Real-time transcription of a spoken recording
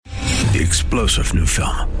The explosive new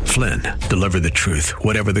film, Flynn, deliver the truth,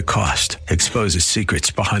 whatever the cost, exposes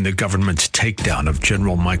secrets behind the government's takedown of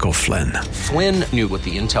General Michael Flynn. Flynn knew what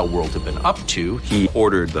the intel world had been up to. He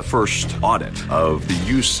ordered the first audit of the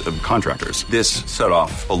use of contractors. This set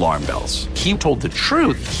off alarm bells. He told the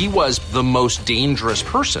truth. He was the most dangerous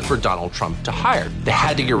person for Donald Trump to hire. They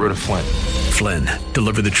had to get rid of Flynn. Flynn,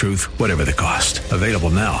 deliver the truth, whatever the cost. Available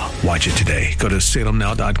now. Watch it today. Go to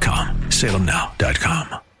salemnow.com.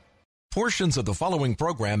 salemnow.com. Portions of the following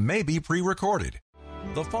program may be pre-recorded.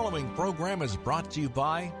 The following program is brought to you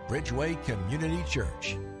by Bridgeway Community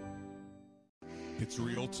Church. It's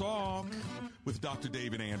Real Talk with Dr.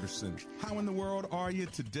 David Anderson. How in the world are you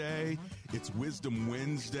today? It's Wisdom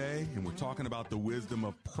Wednesday, and we're talking about the wisdom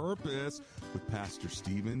of purpose with Pastor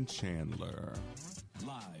Stephen Chandler.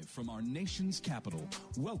 Live from our nation's capital,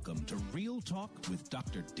 welcome to Real Talk with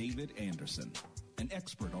Dr. David Anderson. An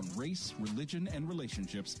expert on race, religion, and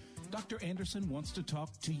relationships, Dr. Anderson wants to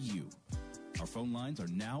talk to you. Our phone lines are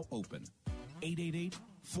now open.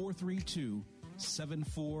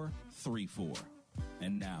 888-432-7434.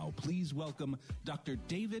 And now, please welcome Dr.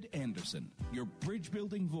 David Anderson, your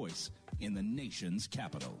bridge-building voice in the nation's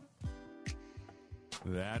capital.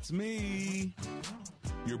 That's me,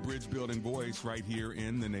 your bridge-building voice right here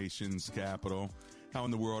in the nation's capital. How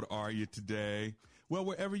in the world are you today? Well,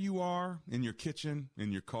 wherever you are, in your kitchen,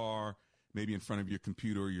 in your car, maybe in front of your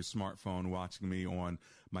computer or your smartphone, watching me on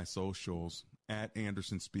my socials, at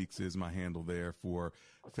Anderson Speaks is my handle there for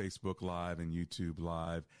Facebook Live and YouTube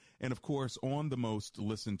Live. And, of course, on the most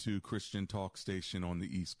listened to Christian talk station on the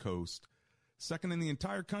East Coast, second in the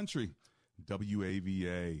entire country,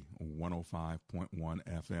 WAVA 105.1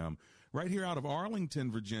 FM, right here out of Arlington,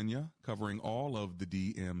 Virginia, covering all of the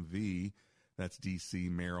DMV. That's D.C.,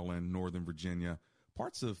 Maryland, Northern Virginia,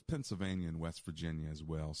 parts of Pennsylvania and West Virginia as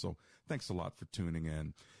well. So thanks a lot for tuning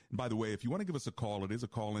in. And by the way, if you want to give us a call, it is a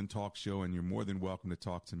call-in talk show, and you're more than welcome to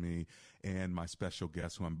talk to me and my special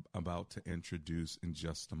guest who I'm about to introduce in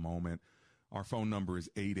just a moment. Our phone number is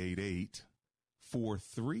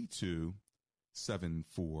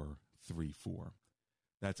 888-432-7434.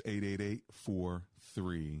 That's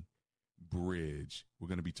 888-43-BRIDGE. We're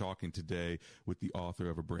going to be talking today with the author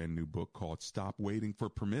of a brand new book called Stop Waiting for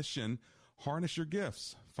Permission, Harness Your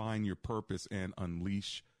Gifts, Find Your Purpose, and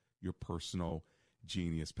Unleash Your Personal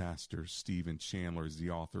Genius. Pastor Stephen Chandler is the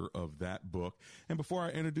author of that book. And before I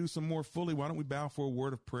introduce him more fully, why don't we bow for a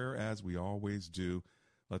word of prayer as we always do.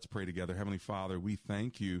 Let's pray together. Heavenly Father, we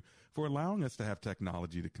thank you for allowing us to have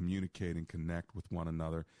technology to communicate and connect with one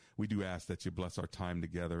another. We do ask that you bless our time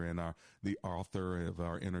together, and the author of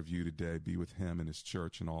our interview today, be with him and his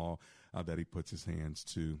church and all that he puts his hands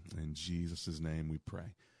to. In Jesus' name we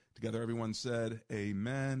pray. Together, everyone said,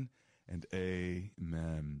 amen and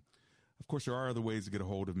amen. Of course, there are other ways to get a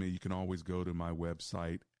hold of me. You can always go to my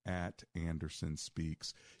website at Anderson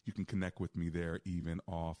Speaks. You can connect with me there even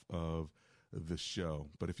off of the show.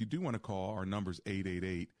 But if you do want to call, our number is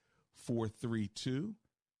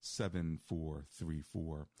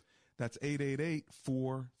 888-432-7434. That's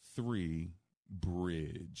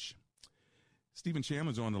 888-43-BRIDGE. Stephen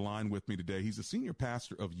Chandler's on the line with me today. He's a senior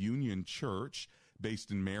pastor of Union Church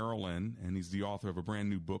based in Maryland, and he's the author of a brand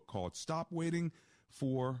new book called Stop Waiting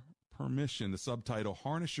for Permission. The subtitle,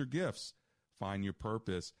 Harness Your Gifts, Find Your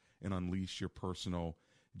Purpose, and Unleash Your Personal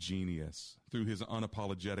Genius. Through his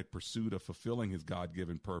unapologetic pursuit of fulfilling his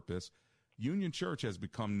God-given purpose, Union Church has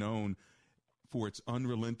become known for its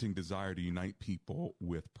unrelenting desire to unite people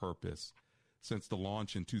with purpose. Since the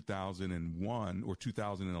launch in 2001 or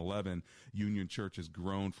 2011, Union Church has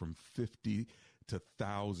grown from 50 to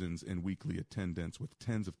thousands in weekly attendance, with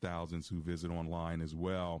tens of thousands who visit online as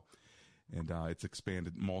well. And it's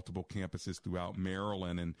expanded multiple campuses throughout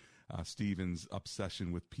Maryland. And Stephen's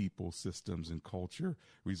obsession with people, systems, and culture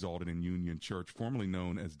resulted in Union Church, formerly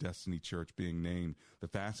known as Destiny Church, being named the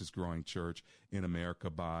fastest growing church in America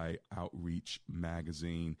by Outreach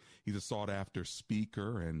Magazine. He's a sought-after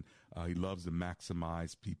speaker, and he loves to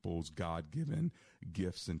maximize people's God-given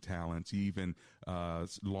gifts and talents. He even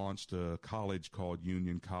launched a college called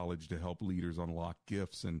Union College to help leaders unlock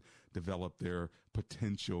gifts and develop their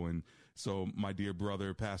potential. And so, my dear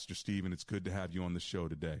brother, Pastor Stephen, it's good to have you on the show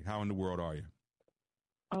today. How in the world are you?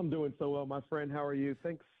 I'm doing so well, my friend. How are you?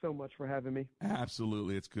 Thanks so much for having me.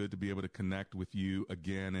 Absolutely. It's good to be able to connect with you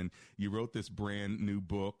again. And you wrote this brand new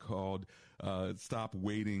book called Stop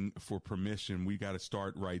Waiting for Permission. We got to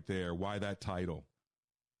start right there. Why that title?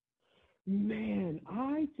 Man,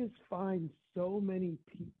 I just find so many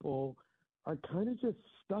people are kind of just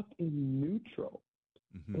stuck in neutral.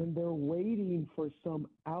 And they're waiting for some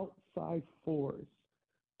outside force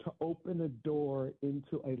to open a door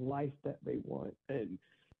into a life that they want. And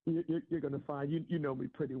you're going to find, you know me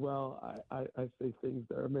pretty well. I say things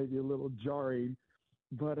that are maybe a little jarring,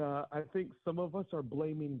 but I think some of us are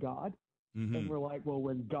blaming God. Mm-hmm. And we're like, well,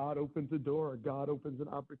 when God opens a door or God opens an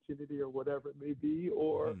opportunity or whatever it may be,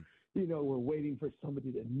 or, you know, we're waiting for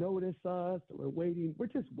somebody to notice us, or we're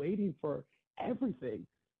just waiting for everything.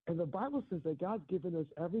 And the Bible says that God's given us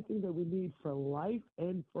everything that we need for life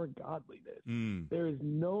and for godliness. There is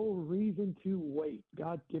no reason to wait.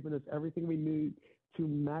 God's given us everything we need to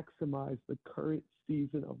maximize the current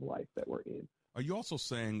season of life that we're in. Are you also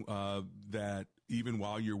saying that even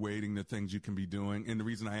while you're waiting, the things you can be doing? And the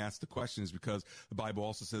reason I ask the question is because the Bible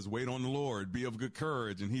also says, wait on the Lord, be of good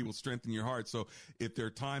courage, and he will strengthen your heart. So if there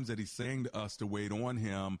are times that he's saying to us to wait on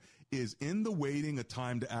him, is in the waiting a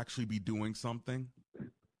time to actually be doing something?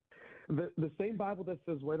 The same Bible that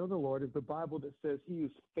says wait on the Lord is the Bible that says he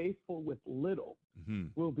who's faithful with little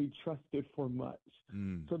will be trusted for much.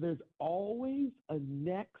 So there's always a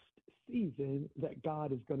next season that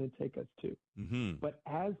God is going to take us to. But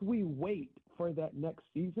as we wait for that next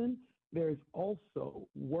season, there's also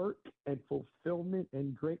work and fulfillment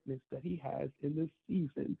and greatness that he has in this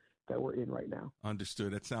season that we're in right now.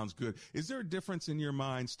 Understood. That sounds good. Is there a difference in your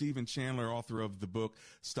mind, Stephen Chandler, author of the book,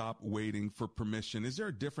 Stop Waiting for Permission? Is there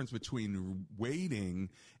a difference between waiting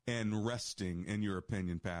and resting, in your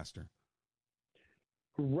opinion, Pastor?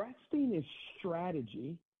 Resting is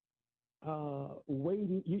strategy.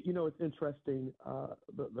 Waiting, you know, it's interesting,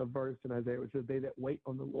 the verse in Isaiah, which says, they that wait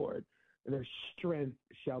on the Lord, their strength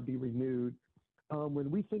shall be renewed.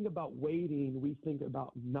 When we think about waiting, we think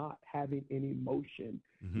about not having any motion,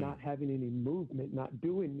 not having any movement, not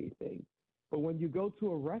doing anything. But when you go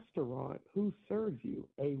to a restaurant, who serves you?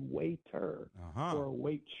 A waiter or a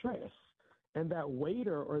waitress. And that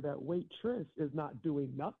waiter or that waitress is not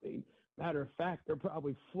doing nothing. Matter of fact, they're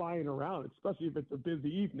probably flying around, especially if it's a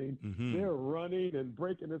busy evening. They're running and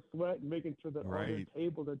breaking a sweat and making sure that all their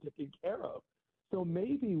tables are taken care of. So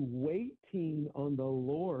maybe waiting on the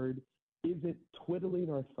Lord isn't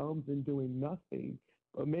twiddling our thumbs and doing nothing,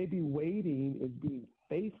 but maybe waiting is being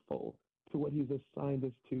faithful to what he's assigned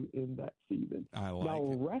us to in that season.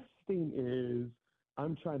 Resting is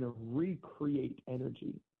I'm trying to recreate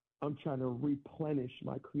energy. I'm trying to replenish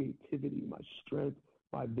my creativity, my strength,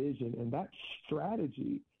 my vision, and that's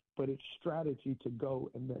strategy, but it's strategy to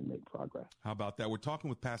go and then make progress. How about that? We're talking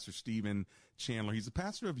with Pastor Stephen Chandler. He's a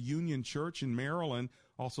pastor of Union Church in Maryland,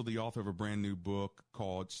 also the author of a brand new book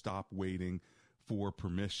called Stop Waiting for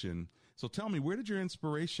Permission. So tell me, where did your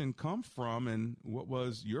inspiration come from, and what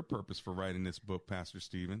was your purpose for writing this book, Pastor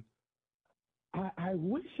Stephen? I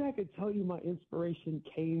wish I could tell you my inspiration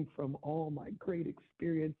came from all my great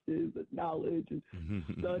experiences and knowledge and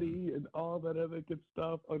study and all that other good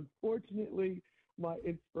stuff. Unfortunately, my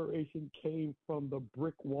inspiration came from the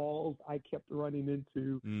brick walls I kept running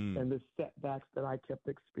into and the setbacks that I kept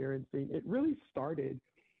experiencing. It really started,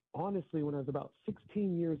 honestly, when I was about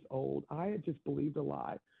 16 years old. I had just believed a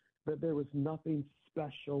lie that there was nothing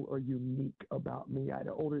special or unique about me. I had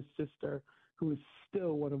an older sister who is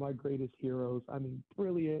still one of my greatest heroes. I mean,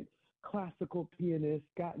 brilliant, classical pianist,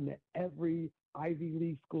 got into every Ivy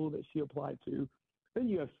League school that she applied to. Then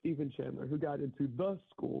you have Stephen Chandler, who got into the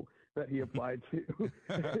school that he applied to.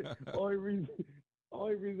 Only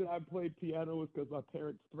reason I played piano was because my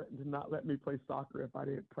parents threatened to not let me play soccer if I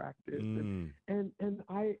didn't practice. And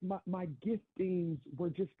my giftings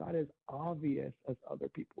were just not as obvious as other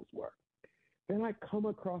people's were. Then I come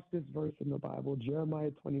across this verse in the Bible,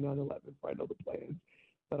 Jeremiah 29:11, for I know the plans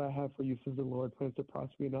that I have for you, says the Lord, plans to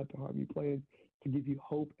prosper you, not to harm you, plans to give you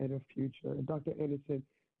hope and a future. And Dr. Anderson,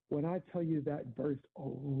 when I tell you that verse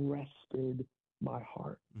arrested my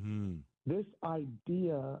heart, this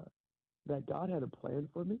idea that God had a plan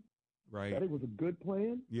for me, that it was a good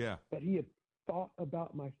plan, that he had thought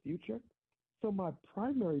about my future. So my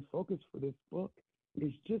primary focus for this book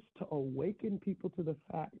is just to awaken people to the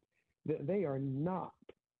fact that they are not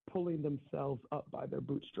pulling themselves up by their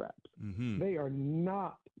bootstraps. They are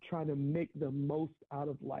not trying to make the most out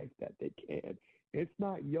of life that they can. It's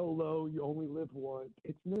not YOLO, you only live once.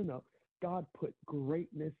 It's no. God put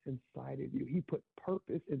greatness inside of you. He put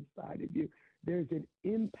purpose inside of you. There's an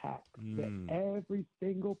impact that every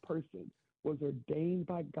single person was ordained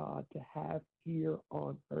by God to have here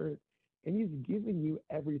on earth. And he's giving you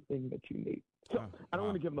everything that you need. So I don't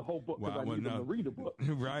want to give them the whole book because I need them to read the book.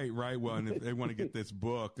 Right. Well, and if they want to get this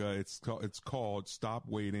book, it's called Stop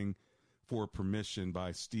Waiting for Permission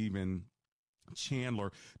by Stephen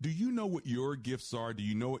Chandler. Do you know what your gifts are? Do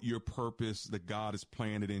you know what your purpose that God has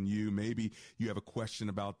planted in you? Maybe you have a question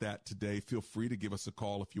about that today. Feel free to give us a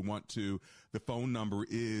call if you want to. The phone number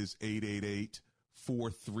is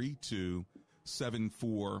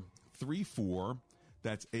 888-432-7434.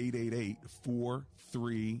 That's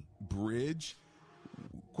 888-43-BRIDGE.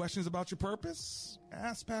 Questions about your purpose?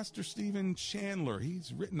 Ask Pastor Stephen Chandler.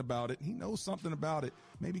 He's written about it. He knows something about it.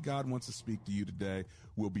 Maybe God wants to speak to you today.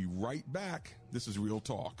 We'll be right back. This is Real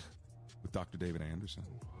Talk with Dr. David Anderson.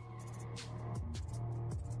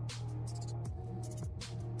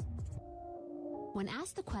 When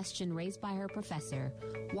asked the question raised by her professor,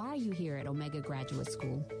 "Why are you here at Omega Graduate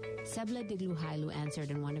School?" Sebla Digluhailu answered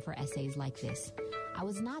in one of her essays like this: "I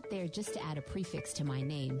was not there just to add a prefix to my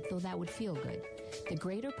name, though that would feel good. The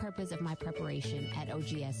greater purpose of my preparation at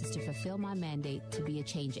OGS is to fulfill my mandate to be a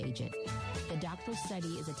change agent. The doctoral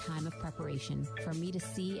study is a time of preparation for me to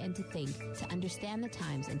see and to think, to understand the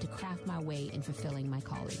times, and to craft my way in fulfilling my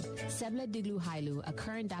calling." Sebla Digluhailu, a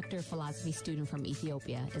current Doctor of Philosophy student from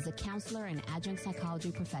Ethiopia, is a counselor and adjunct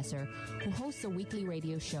psychology professor who hosts a weekly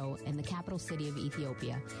radio show in the capital city of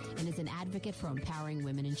Ethiopia and is an advocate for empowering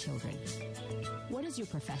women and children. What is your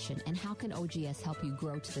profession, and how can OGS help you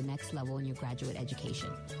grow to the next level in your graduate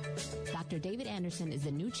education? Dr. David Anderson is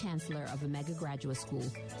the new chancellor of Omega Graduate School,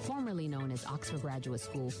 formerly known as Oxford Graduate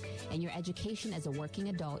School, and your education as a working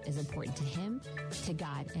adult is important to him, to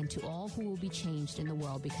God, and to all who will be changed in the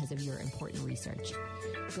world because of your important research.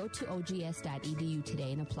 Go to ogs.edu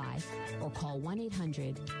today and apply, or call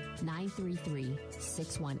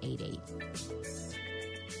 1-800-933-6188.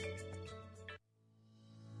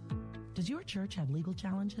 Does your church have legal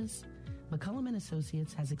challenges? McCullum &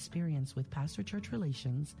 Associates has experience with pastor-church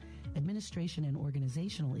relations, administration and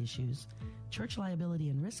organizational issues, church liability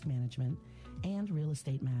and risk management, and real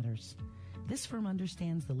estate matters. This firm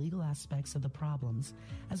understands the legal aspects of the problems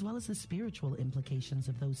as well as the spiritual implications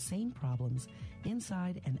of those same problems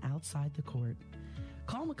inside and outside the court.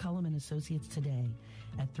 Call McCullum & Associates today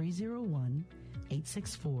at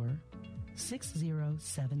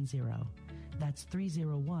 301-864-6070. That's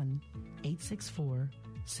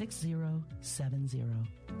 301-864-6070.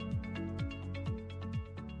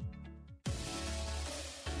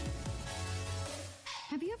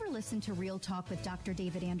 Have you ever listened to Real Talk with Dr.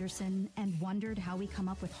 David Anderson and wondered how we come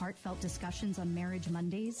up with heartfelt discussions on Marriage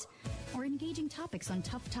Mondays or engaging topics on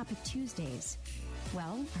Tough Topic Tuesdays?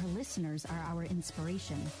 Well, our listeners are our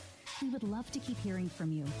inspiration. We would love to keep hearing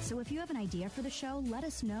from you. So if you have an idea for the show, let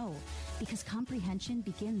us know, because comprehension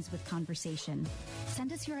begins with conversation.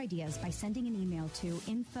 Send us your ideas by sending an email to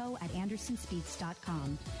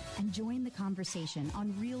info@andersonspeaks.com and join the conversation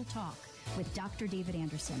on Real Talk with Dr. David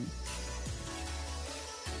Anderson.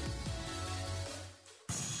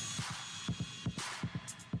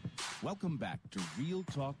 Welcome back to Real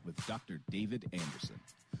Talk with Dr. David Anderson.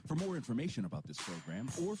 For more information about this program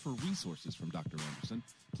or for resources from Dr. Anderson,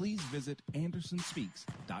 please visit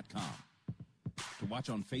andersonspeaks.com. To watch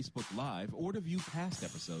on Facebook Live or to view past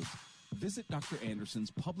episodes, visit Dr. Anderson's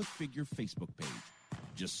public figure Facebook page.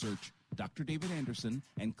 Just search Dr. David Anderson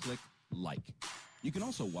and click like. You can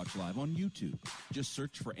also watch live on YouTube. Just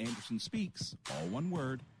search for Anderson Speaks, all one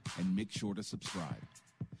word, and make sure to subscribe.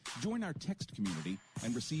 Join our text community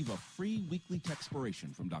and receive a free weekly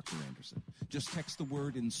textpiration from Dr. Anderson. Just text the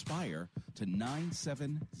word INSPIRE to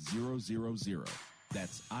 97000.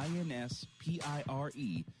 That's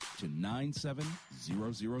INSPIRE to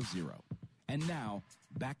 97000. And now,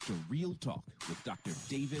 back to Real Talk with Dr.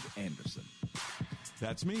 David Anderson.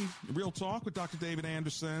 That's me, Real Talk with Dr. David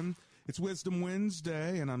Anderson. It's Wisdom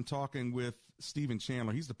Wednesday, and I'm talking with Stephen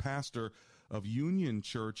Chandler. He's the pastor of Union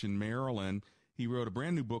Church in Maryland. He wrote a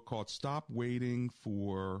brand new book called Stop Waiting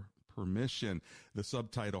for Permission. The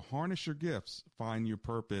subtitle, Harness Your Gifts, Find Your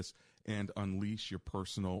Purpose, and Unleash Your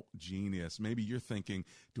Personal Genius. Maybe you're thinking,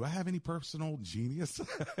 do I have any personal genius?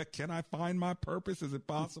 Can I find my purpose? Is it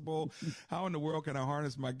possible? How in the world can I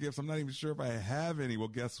harness my gifts? I'm not even sure if I have any. Well,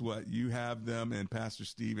 guess what? You have them, and Pastor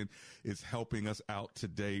Stephen is helping us out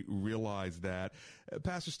today. Realize that.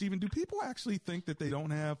 Pastor Stephen, do people actually think that they don't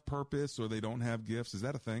have purpose or they don't have gifts? Is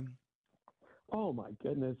that a thing? Oh, my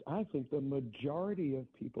goodness. I think the majority of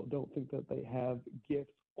people don't think that they have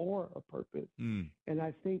gifts or a purpose. And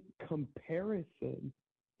I think comparison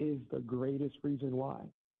is the greatest reason why.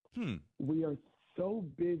 We are so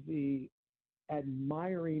busy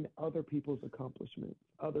admiring other people's accomplishments,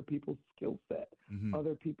 other people's skill set,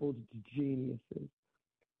 other people's geniuses,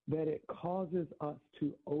 that it causes us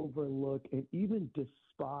to overlook and even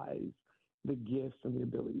despise the gifts and the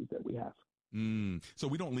abilities that we have. So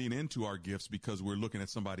we don't lean into our gifts because we're looking at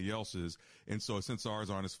somebody else's. And so since ours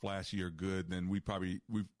aren't as flashy or good, then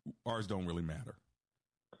ours don't really matter.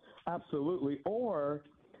 Absolutely. Or,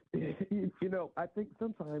 I think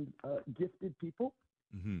sometimes gifted people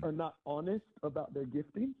are not honest about their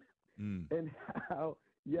gifting and how,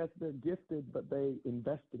 yes, they're gifted, but they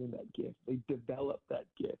invested in that gift. They developed that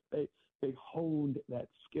gift. They honed that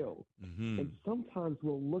skill. And sometimes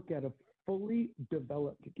we'll look at a fully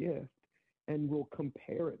developed gift and we'll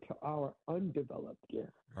compare it to our undeveloped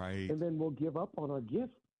gift. Right. And then we'll give up on our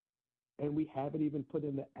gift, and we haven't even put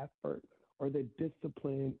in the effort or the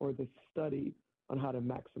discipline or the study on how to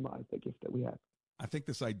maximize the gift that we have. I think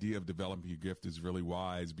this idea of developing your gift is really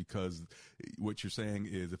wise, because what you're saying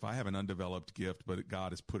is if I have an undeveloped gift, but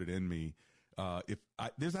God has put it in me,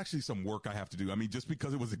 there's actually some work I have to do. I mean, just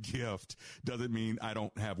because it was a gift doesn't mean I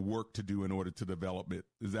don't have work to do in order to develop it.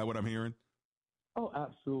 Is that what I'm hearing? Oh,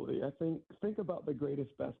 absolutely. I think about the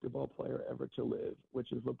greatest basketball player ever to live,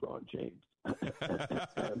 which is LeBron James.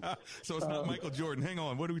 So it's not Michael Jordan. Hang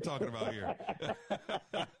on. What are we talking about here?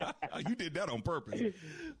 You did that on purpose.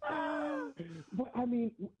 But I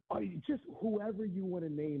mean, just whoever you want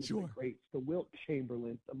to name, the greats, the Wilt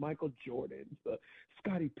Chamberlains, the Michael Jordans, the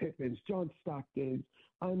Scottie Pippens, John Stocktons.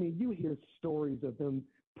 I mean, you hear stories of them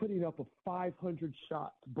putting up a 500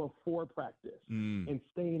 shots before practice and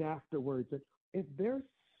staying afterwards. And if they're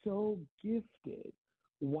so gifted,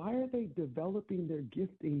 why are they developing their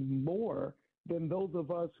gifting more than those of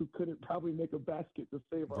us who couldn't probably make a basket to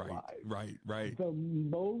save our lives? Right. The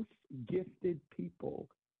most gifted people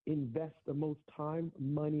invest the most time,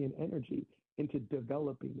 money, and energy into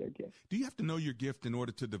developing their gift. Do you have to know your gift in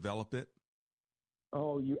order to develop it?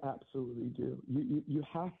 Oh, you absolutely do. You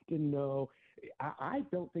have to know. I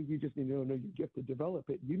don't think you just need to know your gift to develop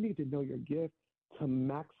it. You need to know your gift to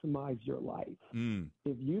maximize your life.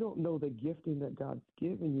 If you don't know the gifting that God's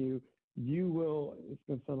given you, you will, it's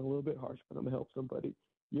going to sound a little bit harsh, but I'm going to help somebody.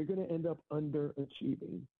 You're going to end up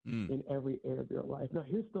underachieving in every area of your life. Now,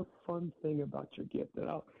 here's the fun thing about your gift, and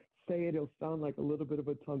I'll say it, it'll sound like a little bit of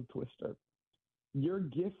a tongue twister. Your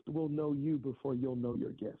gift will know you before you'll know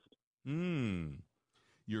your gift.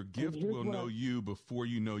 Your gift will know you before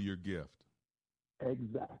you know your gift.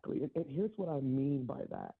 Exactly. And here's what I mean by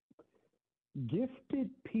that. Gifted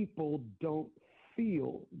people don't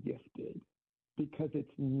feel gifted because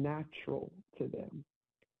it's natural to them.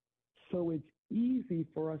 So it's easy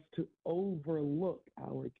for us to overlook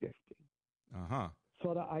our gifting.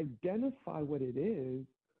 So to identify what it is,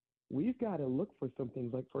 we've got to look for some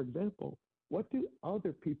things like, for example, what do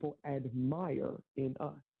other people admire in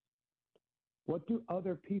us? What do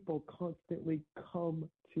other people constantly come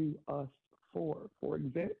to us for? For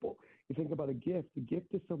example, you think about a gift. A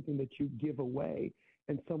gift is something that you give away,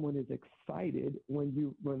 and someone is excited when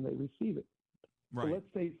they receive it. Right. So let's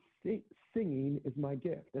say singing is my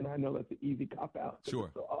gift, and I know that's an easy cop-out. Sure.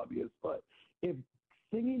 It's so obvious, but if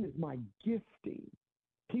singing is my gifting,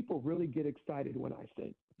 people really get excited when I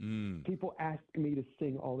sing. People ask me to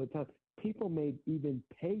sing all the time. People may even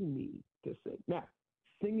pay me to sing. Now,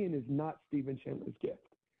 singing is not Stephen Chandler's gift.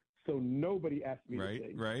 So nobody asks me to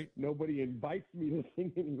sing. Right. Nobody invites me to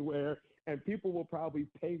sing anywhere, and people will probably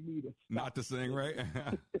pay me to stop. Not to sing, right?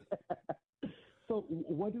 So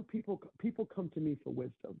what do people come to me for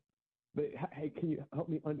wisdom? Hey, can you help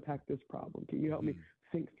me unpack this problem? Can you help me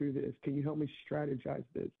think through this? Can you help me strategize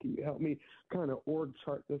this? Can you help me kind of org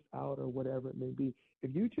chart this out or whatever it may be?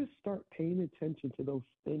 If you just start paying attention to those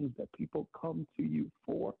things that people come to you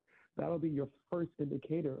for, that'll be your first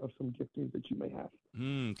indicator of some giftings that you may have.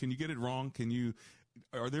 Can you get it wrong?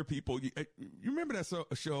 Are there people, you remember that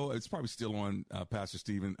show, it's probably still on, Pastor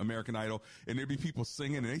Stephen, American Idol, and there'd be people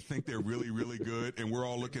singing and they think they're really, really good, and we're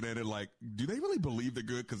all looking at it like, do they really believe they're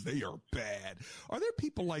good? Because they are bad. Are there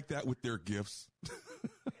people like that with their gifts?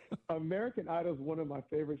 American Idol is one of my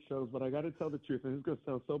favorite shows, but I got to tell the truth, and this is going to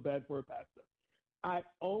sound so bad for a pastor. I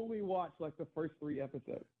only watched like the first 3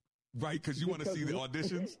 episodes. Right, because you want to see the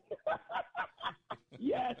auditions?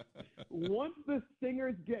 Yes. Once the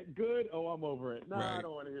singers get good, I'm over it. No, right. I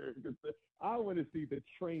don't want to hear it. I want to see the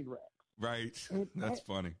train wrecks. Right. That's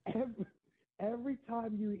funny. Every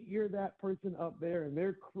time you hear that person up there and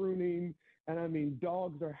they're crooning, and I mean,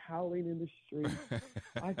 dogs are howling in the street,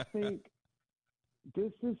 I think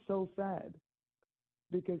this is so sad.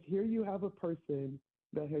 Because here you have a person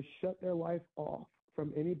that has shut their life off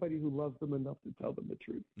from anybody who loves them enough to tell them the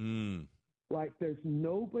truth. Like, there's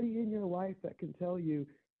nobody in your life that can tell you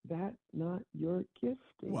that's not your gifting.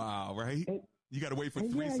 Wow, right? You got to wait for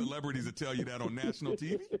 3 celebrities to tell you that on national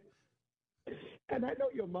TV? And I know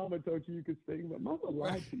your mama told you could sing, but mama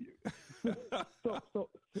lied to you. Is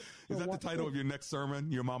that the title of your next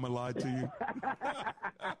sermon? Your mama lied to you?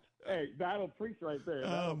 Hey, that'll preach right there.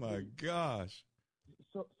 Oh my gosh.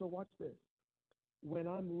 So watch this. When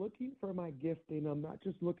I'm looking for my gifting, I'm not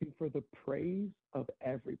just looking for the praise of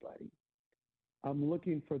everybody. I'm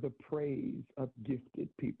looking for the praise of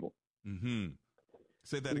gifted people. Mm-hmm.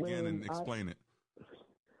 Say that again and explain it.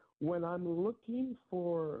 When I'm looking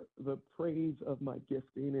for the praise of my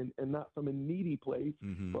gifting, and not from a needy place,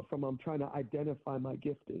 but from I'm trying to identify my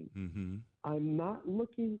gifting, I'm not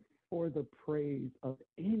looking for the praise of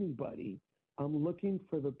anybody. I'm looking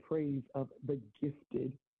for the praise of the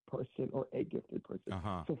gifted person or a gifted person.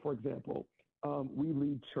 So, for example, we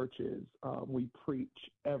lead churches. We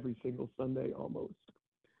preach every single Sunday almost.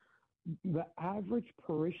 The average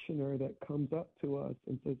parishioner that comes up to us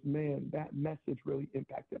and says, man, that message really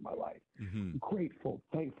impacted my life. Grateful,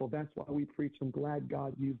 thankful. That's why we preach. I'm glad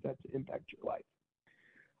God used that to impact your life.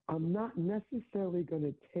 I'm not necessarily going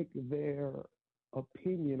to take their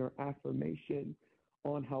opinion or affirmation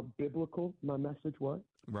on how biblical my message was,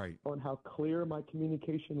 right? On how clear my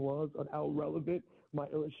communication was, on how relevant my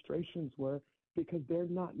illustrations were, because they're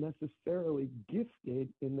not necessarily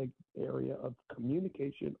gifted in the area of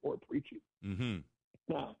communication or preaching.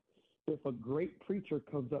 Now, if a great preacher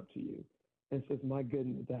comes up to you and says, my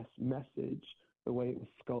goodness, that message, the way it was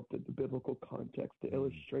sculpted, the biblical context, the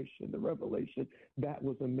illustration, the revelation, that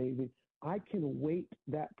was amazing. I can weight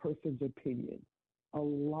that person's opinion a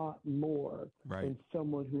lot more than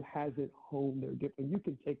someone who hasn't honed their gift. And you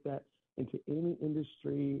can take that into any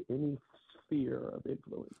industry, any sphere of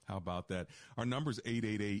influence. How about that? Our number is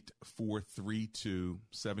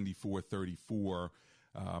 888-432-7434.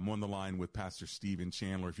 I'm on the line with Pastor Stephen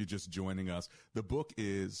Chandler. If you're just joining us, the book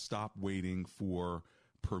is Stop Waiting for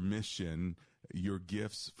Permission. Your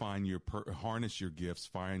gifts, harness your gifts,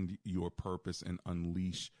 find your purpose, and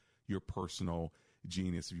unleash your personal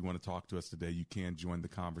genius. If you want to talk to us today, you can join the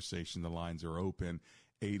conversation. The lines are open.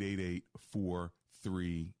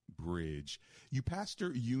 888-43-BRIDGE. You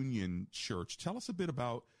pastor Union Church. Tell us a bit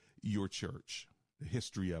about your church, the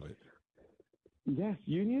history of it. Yes,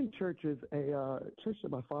 Union Church is a church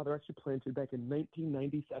that my father actually planted back in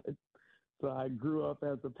 1997. So I grew up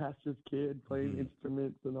as a pastor's kid, playing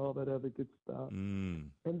instruments and all that other good stuff.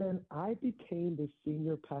 And then I became the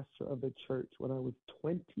senior pastor of the church when I was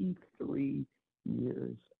 23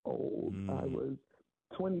 years old. I was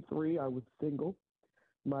 23. I was single.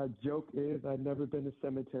 My joke is I'd never been to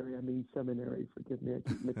cemetery. I mean seminary. Forgive me. I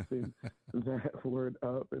keep mixing that word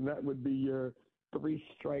up. And that would be your 3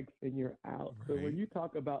 strikes and you're out. So when you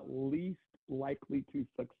talk about least likely to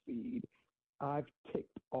succeed, I've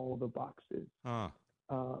ticked all the boxes.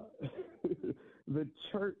 The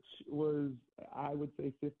church was, I would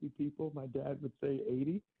say, 50 people. My dad would say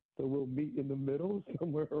 80. So we'll meet in the middle,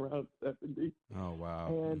 somewhere around 70. Oh, wow.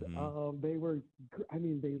 And they were,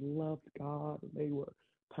 they loved God. And they were,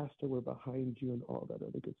 Pastor, we're behind you and all that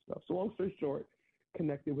other good stuff. So long story short,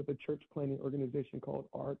 connected with a church planning organization called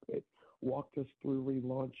ARC that walked us through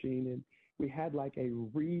relaunching. And we had like a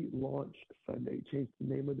relaunch Sunday, changed the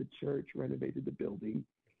name of the church, renovated the building.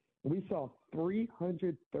 We saw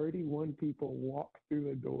 331 people walk through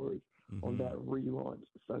the doors on that relaunch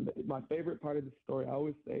Sunday. My favorite part of the story, I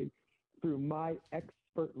always say, through my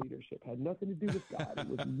expert leadership, had nothing to do with God. It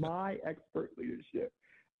was my expert leadership.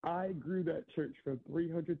 I grew that church from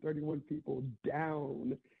 331 people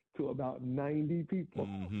down to about 90 people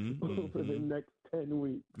over the next 10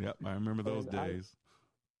 weeks. Yep, I remember those days.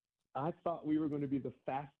 I thought we were going to be the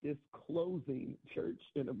fastest closing church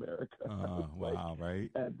in America. Wow,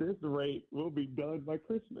 right? At this rate, we'll be done by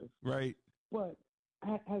Christmas. Right. But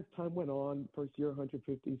as time went on, first year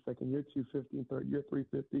 150, second year 250, third year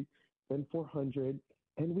 350, then 400,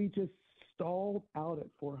 and we just stalled out at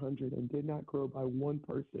 400 and did not grow by one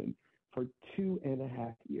person for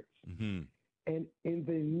 2.5 years. And in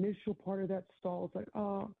the initial part of that stall, it's like,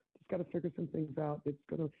 just got to figure some things out.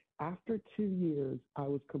 After 2 years, I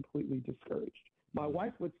was completely discouraged. My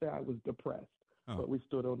wife would say I was depressed, but we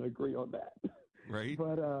still don't agree on that. Right.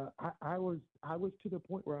 But I was to the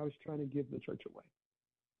point where I was trying to give the church away.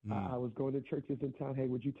 I was going to churches in town. Hey,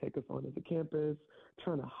 would you take us on as a campus?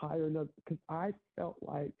 Trying to hire another, because I felt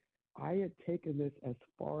like I had taken this as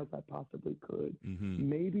far as I possibly could.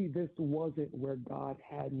 Maybe this wasn't where God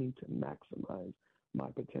had me to maximize my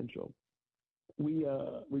potential. We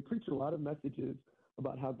preach a lot of messages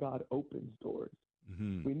about how God opens doors.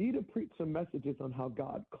 We need to preach some messages on how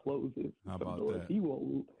God closes some doors. That? He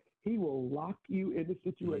will lock you in a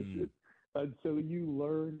situation until you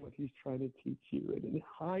learn what he's trying to teach you. And in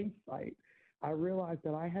hindsight, I realized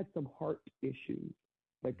that I had some heart issues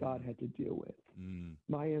that God had to deal with.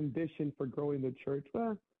 My ambition for growing the church,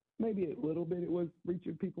 well, maybe a little bit it was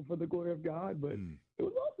reaching people for the glory of God, but it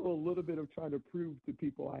was also a little bit of trying to prove to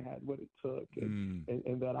people I had what it took and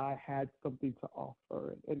that I had something to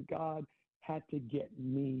offer. And God had to get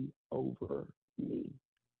me over me.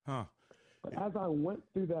 But as I went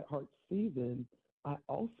through that hard season, I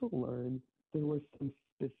also learned there were some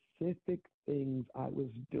specific things I was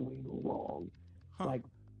doing wrong, like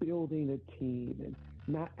building a team and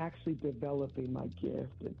not actually developing my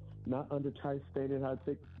gift and not understanding how to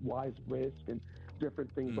take wise risk and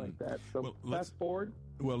different things like that. So fast forward.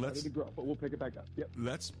 Let's grow, but we'll pick it back up. Yep.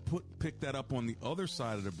 Let's pick that up on the other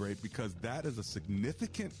side of the break, because that is a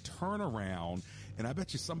significant turnaround, and I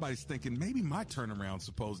bet you somebody's thinking maybe my turnaround's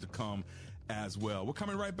supposed to come as well. We're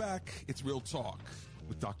coming right back. It's Real Talk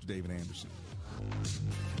with Dr. David Anderson.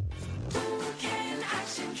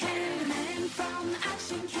 Action can, men from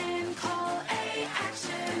Action can call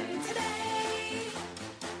A-Action today.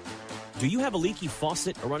 Do you have a leaky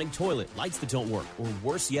faucet, a running toilet, lights that don't work, or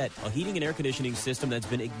worse yet, a heating and air conditioning system that's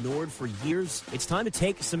been ignored for years? It's time to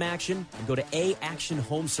take some action and go to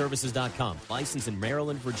actionhomeservices.com. Licensed in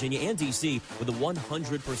Maryland, Virginia, and D.C. with a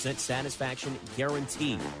 100% satisfaction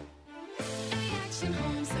guarantee.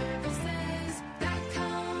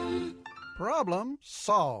 actionhomeservices.com. Problem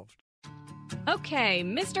solved. Okay,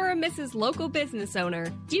 Mr. or Mrs. Local Business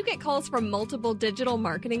Owner, do you get calls from multiple digital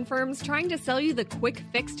marketing firms trying to sell you the quick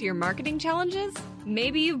fix to your marketing challenges?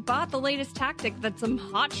 Maybe you've bought the latest tactic that some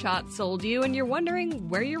hotshot sold you and you're wondering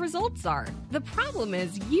where your results are. The problem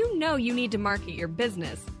is you know you need to market your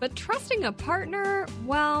business, but trusting a partner,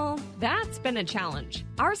 well, that's been a challenge.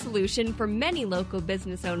 Our solution for many local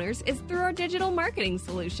business owners is through our digital marketing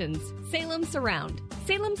solutions, Salem Surround.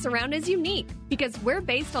 Salem Surround is unique because we're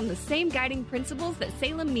based on the same guiding principles that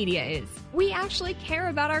Salem Media is. We actually care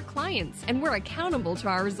about our clients and we're accountable to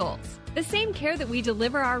our results. The same care that we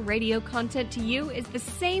deliver our radio content to you is the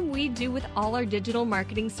same we do with all our digital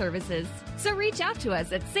marketing services. So reach out to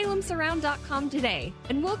us at salemsurround.com today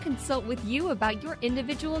and we'll consult with you about your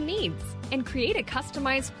individual needs and create a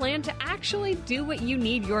customized plan to actually do what you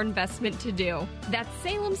need your investment to do. That's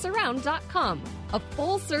salemsurround.com, a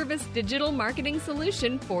full-service digital marketing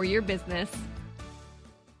solution for your business.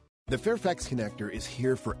 The Fairfax Connector is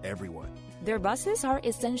here for everyone. Their buses are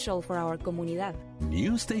essential for our comunidad.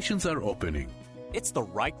 New stations are opening. It's the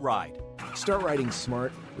right ride. Start riding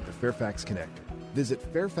smart with the Fairfax Connector. Visit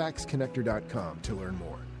fairfaxconnector.com to learn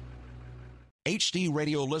more. HD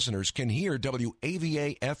radio listeners can hear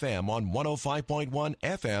WAVA FM on 105.1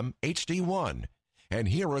 FM HD1 and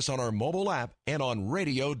hear us on our mobile app and on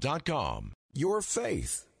radio.com. Your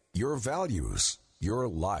faith, your values, your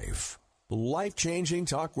life. Life-changing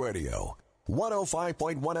talk radio.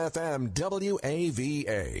 105.1 FM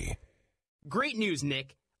WAVA. Great news,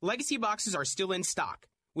 Nick. Legacy boxes are still in stock.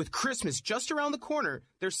 With Christmas just around the corner,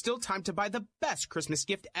 there's still time to buy the best Christmas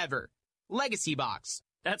gift ever. Legacy Box.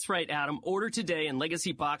 That's right, Adam. Order today and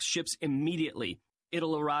Legacy Box ships immediately.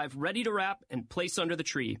 It'll arrive ready to wrap and place under the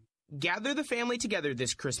tree. Gather the family together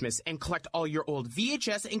this Christmas and collect all your old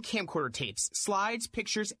VHS and camcorder tapes, slides,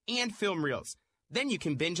 pictures, and film reels. Then you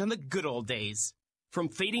can binge on the good old days. From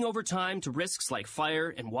fading over time to risks like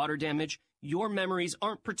fire and water damage, your memories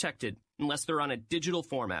aren't protected unless they're on a digital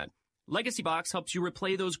format. Legacy Box helps you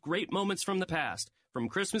replay those great moments from the past, from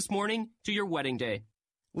Christmas morning to your wedding day.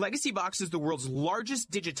 Legacy Box is the world's largest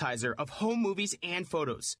digitizer of home movies and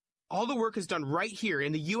photos. All the work is done right here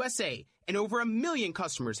in the USA, and over 1 million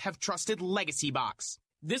customers have trusted Legacy Box.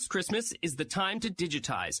 This Christmas is the time to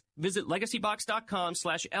digitize. Visit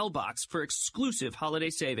legacybox.com/lbox for exclusive holiday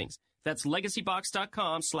savings. That's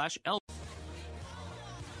legacybox.com/L.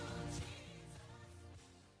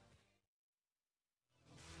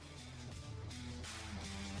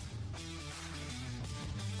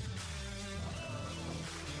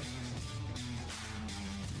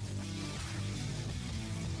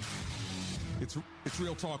 It's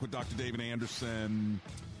Real Talk with Dr. David Anderson.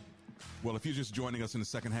 Well, if you're just joining us in the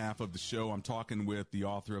second half of the show, I'm talking with the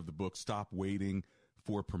author of the book, Stop Waiting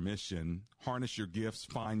for Permission. Harness your gifts,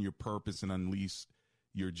 find your purpose, and unleash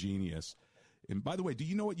your genius. And by the way, do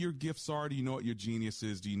you know what your gifts are? Do you know what your genius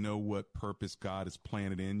is? Do you know what purpose God has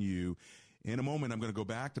planted in you? In a moment, I'm going to go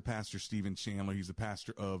back to Pastor Stephen Chandler. He's the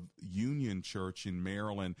pastor of Union Church in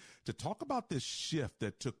Maryland to talk about this shift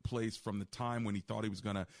that took place from the time when he thought he was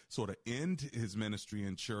going to sort of end his ministry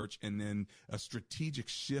in church, and then a strategic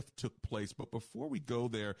shift took place. But before we go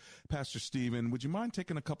there, Pastor Stephen, would you mind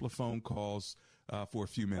taking a couple of phone calls for a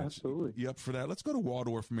few minutes? Absolutely. Yep, for that. Let's go to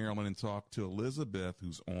Waldorf, Maryland, and talk to Elizabeth,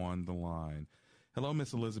 who's on the line. Hello,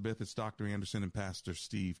 Miss Elizabeth. It's Dr. Anderson and Pastor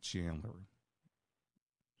Steve Chandler.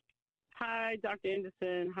 Hi, Dr.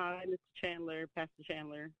 Anderson. Hi, Mr. Chandler, Pastor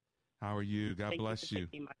Chandler. How are you? God bless you.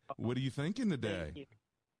 What are you thinking today?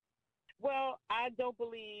 Well, I don't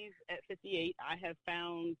believe at 58 I have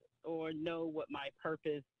found or know what my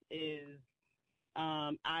purpose is.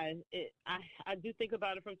 I do think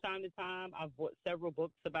about it from time to time. I've bought several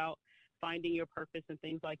books about finding your purpose and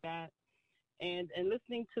things like that. And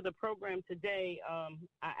listening to the program today,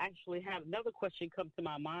 I actually have another question come to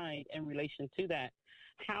my mind in relation to that.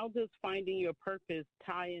 How does finding your purpose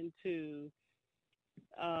tie into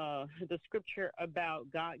the scripture about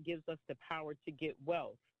God gives us the power to get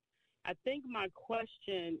wealth? I think my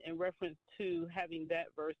question in reference to having that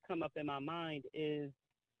verse come up in my mind is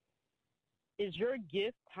your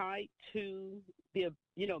gift tied to the,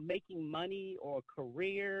 making money or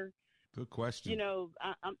career? Good question.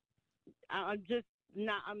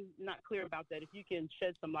 I'm not clear about that. If you can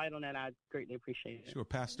shed some light on that, I'd greatly appreciate it. Sure.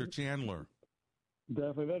 Pastor Chandler.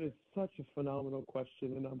 Definitely. That is such a phenomenal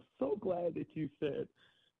question. And I'm so glad that you said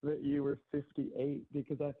that you were 58,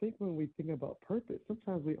 because I think when we think about purpose,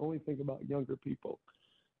 sometimes we only think about younger people.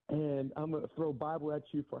 And I'm going to throw Bible at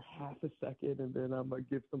you for half a second, and then I'm going to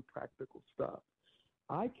give some practical stuff.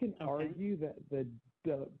 I can argue that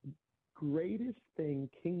the greatest thing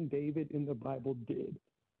King David in the Bible did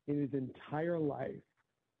in his entire life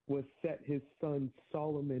was set his son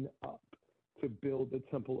Solomon up to build the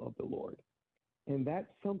temple of the Lord. And that's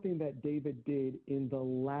something that David did in the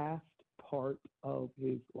last part of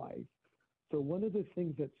his life. So one of the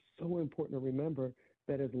things that's so important to remember,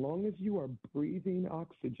 that as long as you are breathing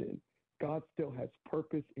oxygen, God still has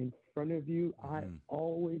purpose in front of you. I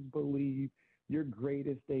always believe your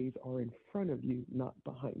greatest days are in front of you, not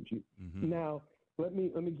behind you. Now, let me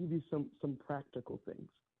give you some practical things.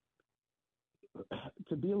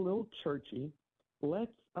 To be a little churchy,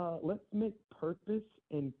 let's make purpose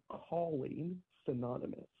and calling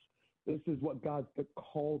synonymous. This is what God's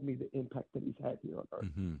called me, the impact that he's had here on earth.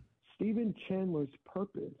 Stephen Chandler's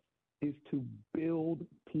purpose is to build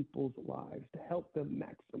people's lives, to help them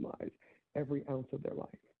maximize every ounce of their life.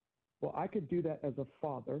 Well, I could do that as a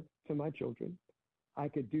father to my children. I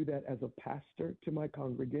could do that as a pastor to my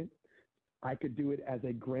congregant. I could do it as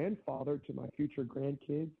a grandfather to my future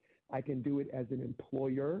grandkids. I can do it as an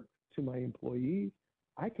employer to my employees.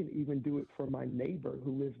 I can even do it for my neighbor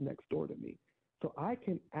who lives next door to me. So I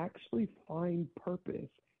can actually find purpose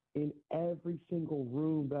in every single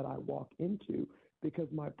room that I walk into, because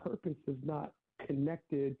my purpose is not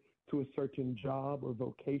connected to a certain job or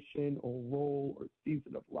vocation or role or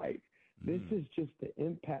season of life. This is just the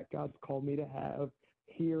impact God's called me to have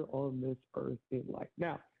here on this earth in life.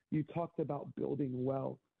 Now, you talked about building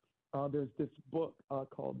wealth. There's this book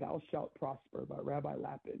called Thou Shalt Prosper by Rabbi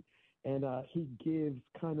Lapin, and he gives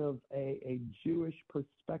kind of a Jewish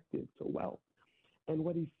perspective to wealth. And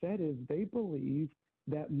what he said is they believe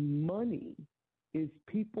that money is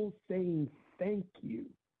people saying thank you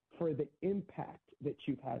for the impact that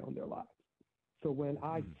you've had on their lives. So when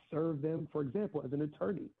I serve them, for example, as an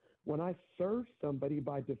attorney, when I serve somebody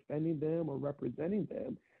by defending them or representing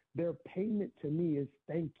them, their payment to me is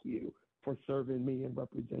thank you for serving me and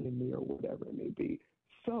representing me, or whatever it may be.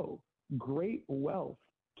 So great wealth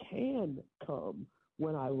can come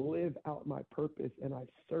when I live out my purpose and I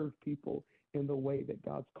serve people in the way that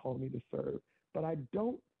God's called me to serve. But I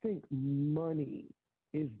don't think money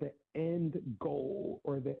is the end goal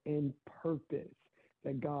or the end purpose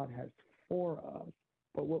that God has for us,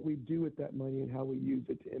 but what we do with that money and how we use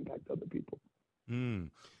it to impact other people.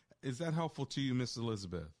 Is that helpful to you, Miss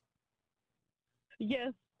Elizabeth?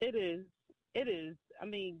 Yes, it is. It is. I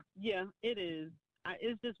mean, yeah, it is.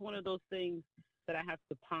 It's just one of those things that I have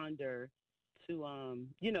to ponder to,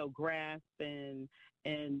 grasp and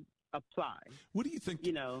apply. What do you think?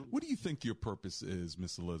 What do you think your purpose is,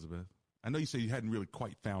 Miss Elizabeth? I know you say you hadn't really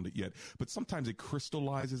quite found it yet, but sometimes it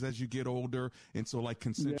crystallizes as you get older. And so like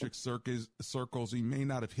concentric circles, you may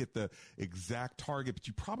not have hit the exact target, but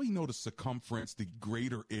you probably know the circumference, the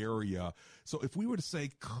greater area. So if we were to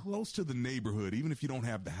say close to the neighborhood, even if you don't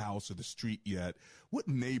have the house or the street yet, what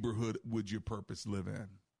neighborhood would your purpose live in?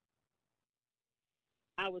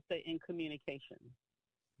 I would say in communication.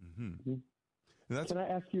 Can I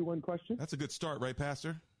ask you one question? That's a good start, right,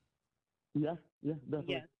 Pastor? Yeah, definitely.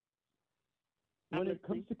 Yes. When it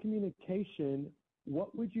comes to communication,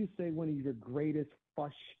 what would you say one of your greatest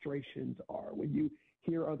frustrations are when you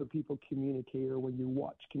hear other people communicate or when you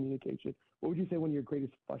watch communication? What would you say one of your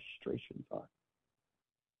greatest frustrations are?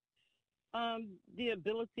 The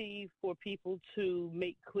ability for people to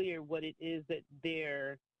make clear what it is that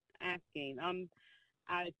they're asking.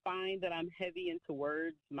 I find that I'm heavy into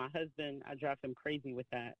words. My husband, I drive him crazy with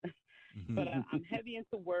that. But I'm heavy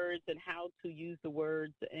into words and how to use the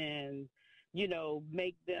words and,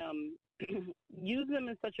 make them, use them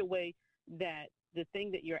in such a way that the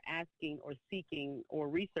thing that you're asking or seeking or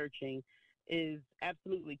researching is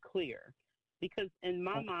absolutely clear. Because in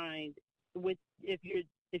my mind, if you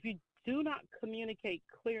do not communicate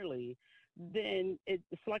clearly, then it's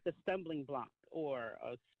like a stumbling block or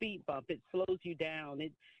a speed bump. It slows you down.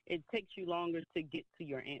 It takes you longer to get to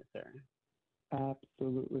your answer.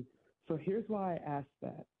 Absolutely. So here's why I ask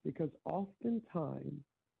that, because oftentimes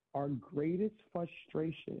our greatest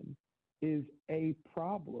frustration is a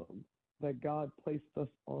problem that God placed us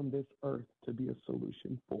on this earth to be a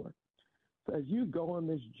solution for. So as you go on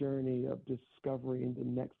this journey of discovering the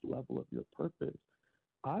next level of your purpose,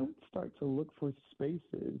 I would start to look for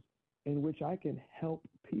spaces in which I can help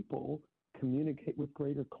people communicate with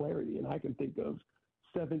greater clarity. And I can think of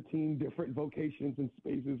 17 different vocations and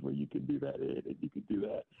spaces where you can do that in, and you can do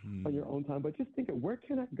that on your own time. But just think of, where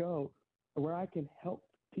can I go where I can help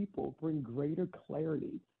people bring greater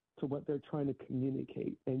clarity to what they're trying to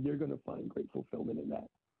communicate? And you're going to find great fulfillment in that.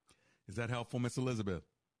 Is that helpful, Miss Elizabeth?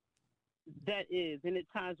 That is, and it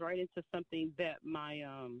ties right into something that my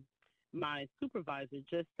supervisor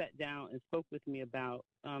just sat down and spoke with me about,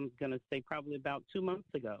 I'm going to say probably about 2 months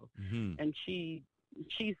ago. And she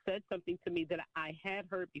said something to me that I had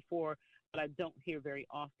heard before, but I don't hear very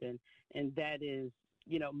often, and that is,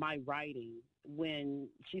 my writing. When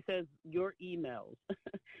she says your emails,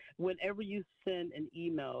 whenever you send an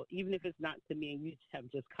email, even if it's not to me and you have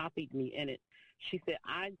just copied me in it, she said,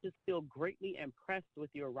 I just feel greatly impressed with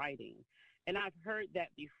your writing. And I've heard that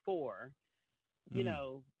before, and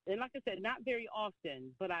like I said, not very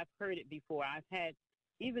often, but I've heard it before. I've had,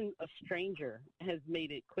 even a stranger has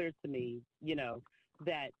made it clear to me,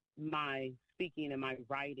 that my speaking and my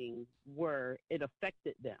writing it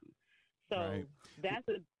affected them. So that's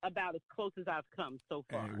about as close as I've come so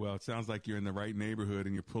far. Hey, well, it sounds like you're in the right neighborhood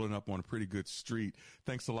and you're pulling up on a pretty good street.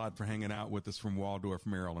 Thanks a lot for hanging out with us from Waldorf,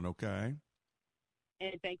 Maryland, okay?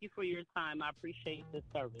 And thank you for your time. I appreciate this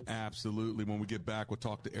service. Absolutely. When we get back, we'll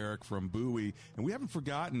talk to Eric from Bowie. And we haven't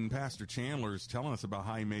forgotten Pastor Chandler's telling us about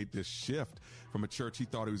how he made this shift from a church he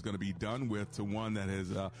thought he was going to be done with to one that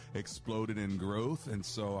has exploded in growth. And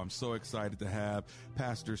so I'm so excited to have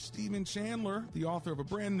Pastor Stephen Chandler, the author of a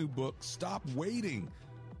brand new book, Stop Waiting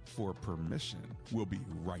for Permission. We'll be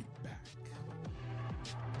right back.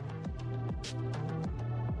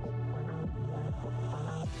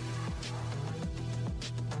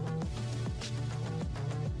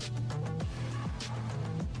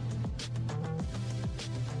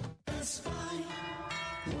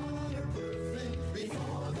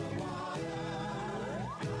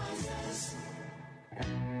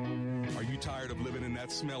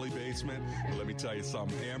 Smelly basement? Well, let me tell you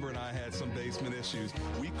something. Amber and I had some basement issues.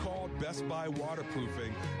 We called Best Buy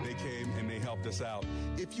Waterproofing. They came and they helped us out.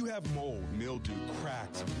 If you have mold, mildew,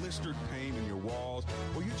 cracks, blistered paint in your walls,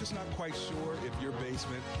 or you're just not quite sure if your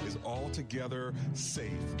basement is altogether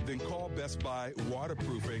safe, then call Best Buy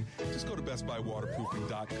Waterproofing. Just go to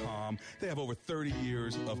bestbuywaterproofing.com. They have over 30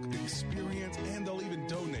 years of experience, and they'll even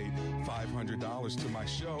donate $500 to my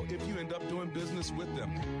show if you end up doing business with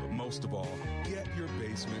them. But most of all, get your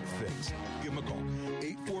basement fixed. Give them a call,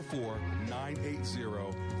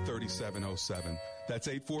 844-980-3707. That's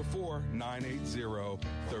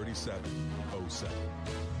 844-980-3707.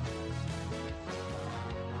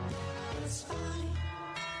 Let's find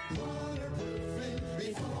waterproofing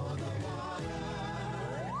before the water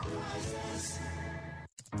rises.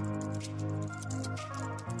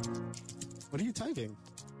 What are you typing?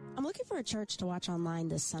 I'm looking for a church to watch online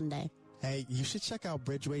this Sunday. Hey, you should check out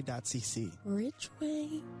Bridgeway.cc.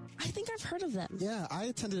 Bridgeway? I think I've heard of them. Yeah, I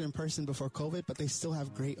attended in person before COVID, but they still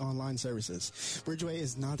have great online services. Bridgeway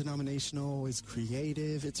is non-denominational, it's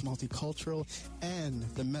creative, it's multicultural, and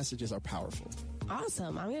the messages are powerful.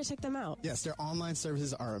 Awesome. I'm going to check them out. Yes, their online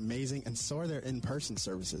services are amazing, and so are their in-person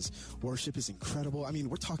services. Worship is incredible. I mean,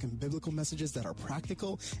 we're talking biblical messages that are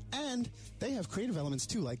practical, and they have creative elements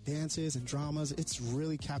too, like dances and dramas. It's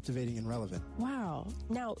really captivating and relevant. Wow.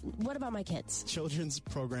 Now, what about my kids? Children's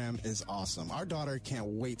program is awesome. Our daughter can't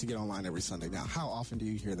wait to get online every Sunday. Now, how often do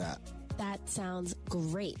you hear that? That sounds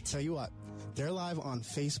great. Tell you what. They're live on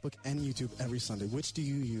Facebook and YouTube every Sunday. Which do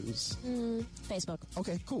you use? Facebook.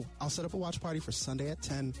 Okay, cool. I'll set up a watch party for Sunday at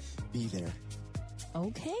 10. Be there.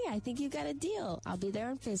 Okay, I think you got a deal. I'll be there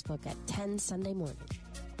on Facebook at 10 Sunday morning.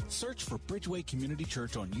 Search for Bridgeway Community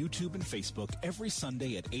Church on YouTube and Facebook every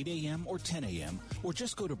Sunday at 8 a.m. or 10 a.m. or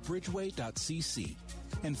just go to bridgeway.cc.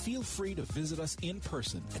 And feel free to visit us in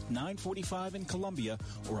person at 945 in Columbia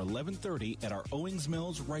or 1130 at our Owings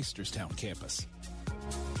Mills Reisterstown campus.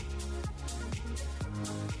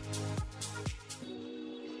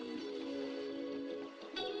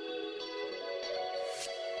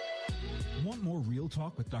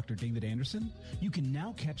 Talk with Dr. David Anderson? You can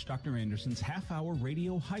now catch Dr. Anderson's half-hour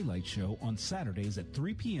radio highlight show on Saturdays at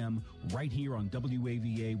 3 p.m. right here on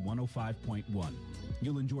WAVA 105.1.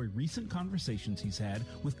 You'll enjoy recent conversations he's had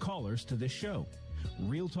with callers to this show.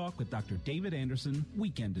 Real Talk with Dr. David Anderson,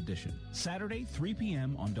 Weekend Edition, Saturday, 3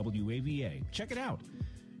 p.m. on WAVA. Check it out.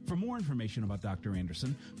 For more information about Dr.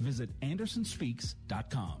 Anderson, visit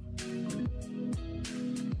andersonspeaks.com.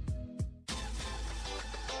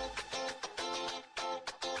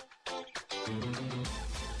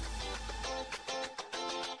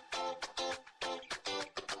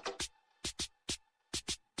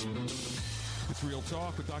 It's Real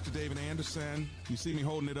Talk with Dr. David Anderson. You see me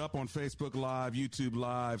holding it up on Facebook Live, YouTube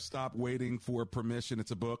Live. Stop Waiting for Permission.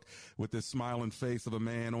 It's a book with this smiling face of a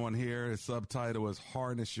man on here. His subtitle is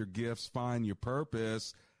Harness Your Gifts, Find Your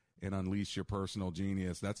Purpose, and Unleash Your Personal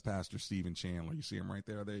Genius. That's Pastor Stephen Chandler. You see him right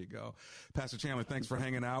there. There you go. Pastor Chandler, thanks for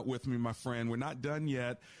hanging out with me, my friend. We're not done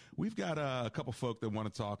yet. We've got a couple folk that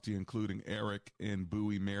want to talk to you, including Eric in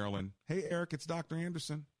Bowie, Maryland. Hey, Eric, it's Dr.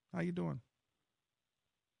 Anderson. How you doing?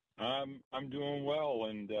 I'm doing well,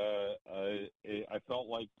 and I felt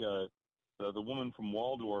like the woman from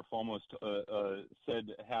Waldorf almost said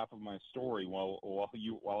half of my story while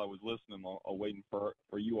I was listening, waiting for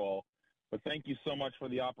you all. But thank you so much for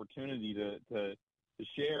the opportunity to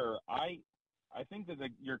share. I think that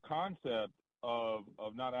your concept of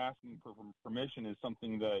not asking for permission is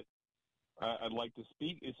something that I'd like to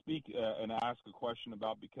speak and ask a question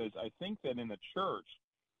about, because I think that in the church,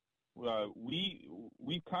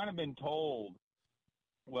 we've kind of been told,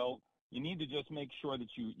 well, you need to just make sure that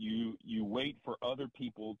you wait for other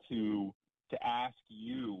people to ask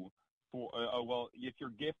you for well, if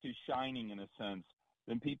your gift is shining in a sense,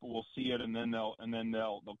 then people will see it, and then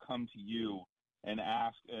they'll come to you and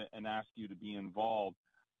ask you to be involved.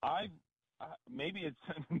 Maybe it's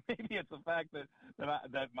the fact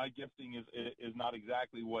that my gifting is not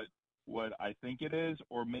exactly what I think it is,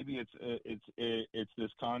 or maybe it's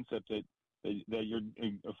this concept that you're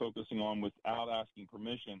focusing on without asking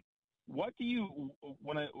permission. What do you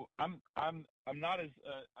I'm not as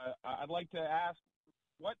I'd like to ask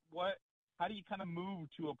how do you kind of move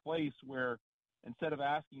to a place where instead of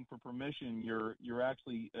asking for permission, you're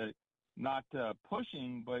actually not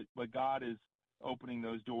pushing, but God is opening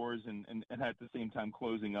those doors and at the same time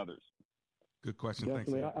closing others? Good question.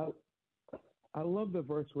 Definitely. Thanks. I love the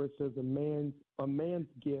verse where it says a man's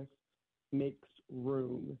gift makes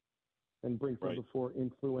room and brings him before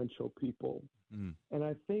influential people. Mm. And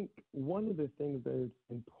I think one of the things that is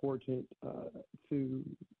important to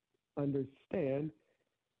understand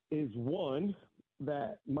is, one,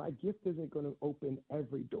 that my gift isn't going to open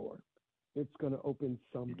every door. It's going to open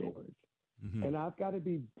some doors. Mm-hmm. And I've got to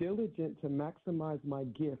be diligent to maximize my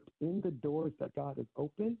gift in the doors that God has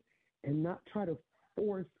opened and not try to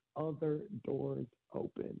force other doors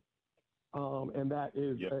open. And that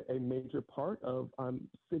is a major part of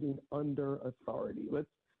sitting under authority.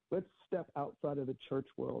 Let's step outside of the church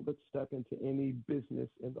world. Let's step into any business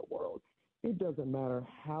in the world. It doesn't matter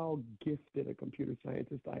how gifted a computer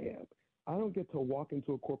scientist I am. I don't get to walk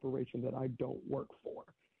into a corporation that I don't work for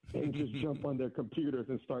and just jump on their computers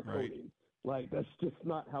and start coding. Like, that's just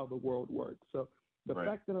not how the world works. So the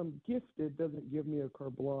fact that I'm gifted doesn't give me a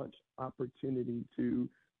carte blanche opportunity to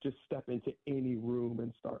just step into any room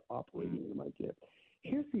and start operating in my gift.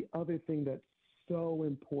 Here's the other thing that's so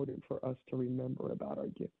important for us to remember about our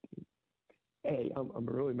gifting. I'm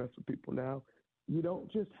really messing with people now. You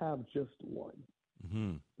don't just have just one.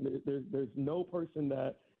 Mm-hmm. There's no person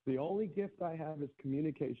that the only gift I have is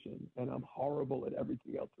communication, and I'm horrible at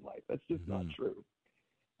everything else in life. That's just not true.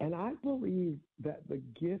 And I believe that the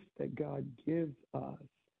gifts that God gives us,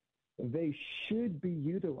 they should be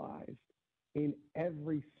utilized in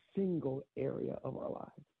every single area of our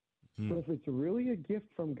lives. So if it's really a gift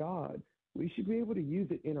from God, we should be able to use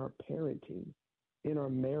it in our parenting, in our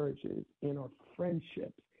marriages, in our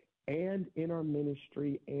friendships, and in our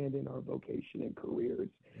ministry and in our vocation and careers.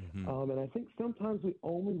 And I think sometimes we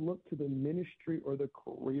only look to the ministry or the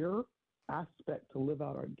career aspect to live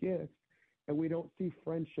out our gifts, and we don't see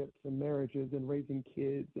friendships and marriages and raising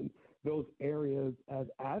kids and those areas as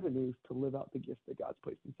avenues to live out the gifts that God's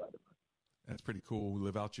placed inside of us. That's pretty cool.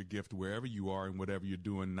 Live out your gift wherever you are and whatever you're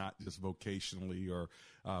doing, not just vocationally or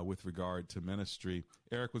with regard to ministry.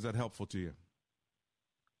 Eric, was that helpful to you?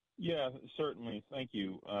 Yeah, certainly. Thank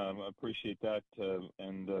you. I appreciate that.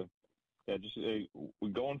 Just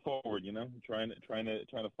going forward, trying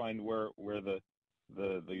to find where the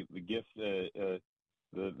gift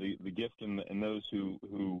the gift and those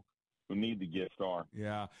who the gift are.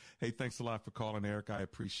 Yeah. Hey, thanks a lot for calling, Eric. I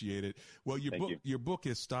appreciate it. Well, your book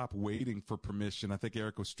is Stop Waiting for Permission. I think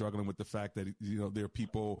Eric was struggling with the fact that, there are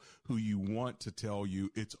people who you want to tell you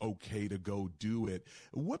it's okay to go do it.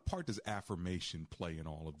 What part does affirmation play in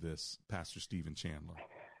all of this, Pastor Stephen Chandler?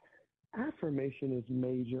 Affirmation is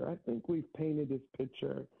major. I think we've painted this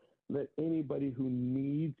picture that anybody who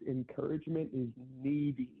needs encouragement is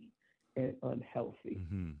needy and unhealthy.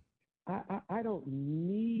 Mm-hmm. I don't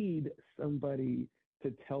need somebody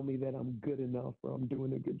to tell me that I'm good enough or I'm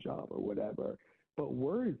doing a good job or whatever. But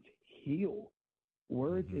words heal.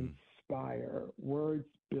 Words inspire. Words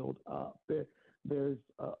build up. There's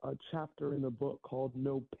a chapter in the book called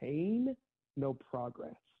No Pain, No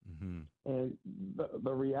Progress. Mm-hmm. And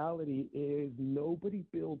the reality is nobody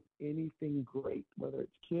builds anything great, whether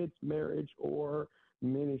it's kids, marriage, or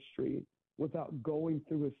ministry, without going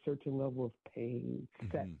through a certain level of pain,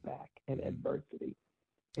 setback, and adversity.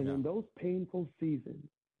 And in those painful seasons,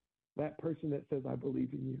 that person that says, I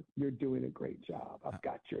believe in you, you're doing a great job, I've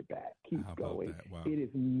got your back, keep going. Wow. It is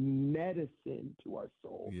medicine to our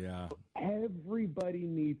soul. Yeah. So everybody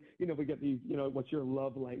needs, we get these, what's your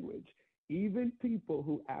love language? Even people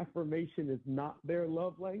who affirmation is not their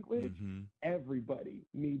love language, everybody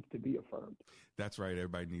needs to be affirmed. That's right.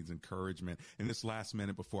 Everybody needs encouragement. In this last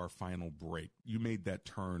minute before our final break, you made that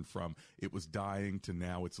turn from it was dying to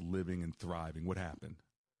now it's living and thriving. What happened?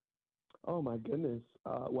 Oh, my goodness.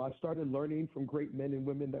 Well, I started learning from great men and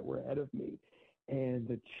women that were ahead of me, and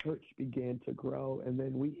the church began to grow. And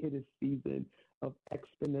then we hit a season of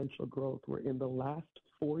exponential growth where in the last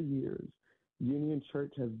 4 years, Union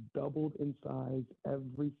Church has doubled in size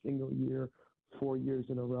every single year, 4 years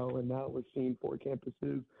in a row. And now we're seeing 4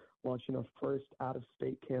 campuses, launching our first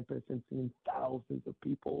out-of-state campus and seeing thousands of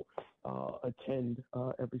people attend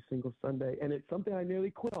every single Sunday. And it's something I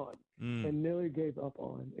nearly quit on and nearly gave up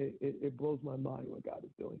on. It blows my mind what God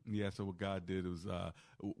is doing. Yeah, so what God did was,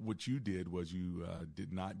 what you did was you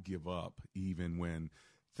did not give up even when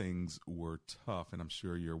things were tough. And I'm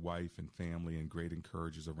sure your wife and family and great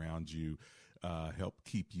encouragers around you help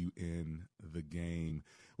keep you in the game.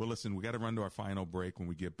 Well, listen, we got to run to our final break. When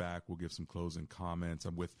we get back, we'll give some closing comments.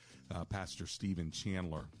 I'm with Pastor Stephen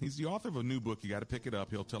Chandler. He's the author of a new book. You got to pick it up.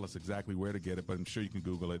 He'll tell us exactly where to get it, but I'm sure you can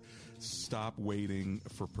Google it. Stop Waiting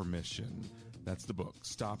for Permission. That's the book.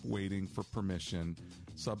 Stop Waiting for Permission.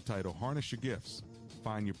 Subtitle, Harness Your Gifts,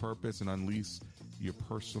 Find Your Purpose, and Unleash Your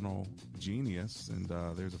Personal Genius. And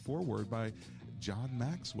there's a foreword by John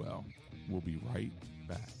Maxwell. We'll be right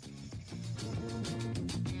back.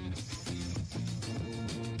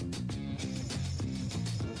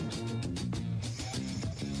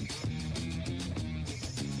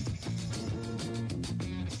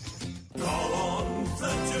 Call on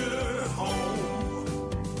Fletcher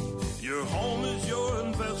Home. Your home is your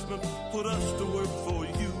investment. Put us to work for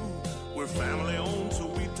you. We're family owned, so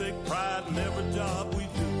we take pride in every job we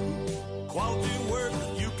do. Quality work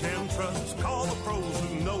you can trust. Call the pros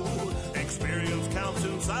who know. Experience counts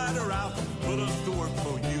inside or out. Put us to work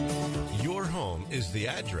for you. Your home is the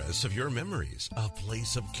address of your memories, a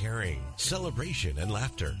place of caring, celebration, and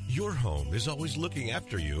laughter. Your home is always looking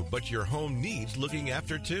after you, but your home needs looking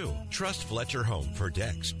after too. Trust Fletcher Home for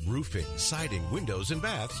decks, roofing, siding, windows, and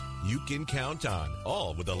baths you can count on,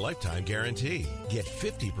 all with a lifetime guarantee. Get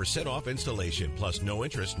 50% off installation plus no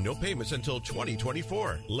interest, no payments until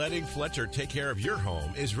 2024. Letting Fletcher take care of your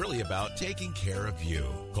home is really about taking care of you.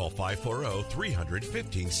 Call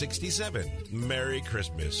 540-300-1567. Merry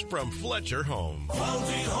Christmas from Fletcher Home.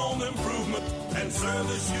 Quality home improvement and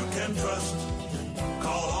service you can trust.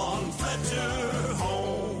 Call on Fletcher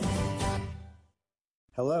Home.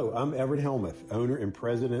 Hello, I'm Everett Helmuth, owner and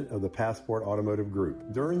president of the Passport Automotive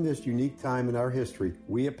Group. During this unique time in our history,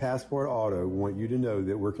 we at Passport Auto want you to know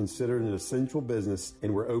that we're considered an essential business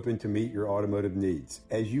and we're open to meet your automotive needs.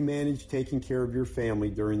 As you manage taking care of your family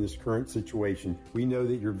during this current situation, we know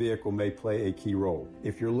that your vehicle may play a key role.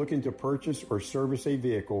 If you're looking to purchase or service a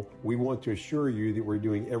vehicle, we want to assure you that we're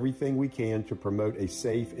doing everything we can to promote a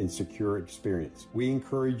safe and secure experience. We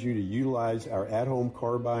encourage you to utilize our at-home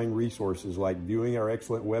car buying resources like viewing our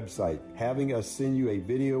excellent website, having us send you a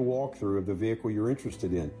video walkthrough of the vehicle you're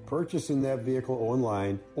interested in, purchasing that vehicle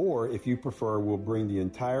online, or if you prefer, we'll bring the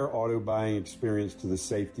entire auto buying experience to the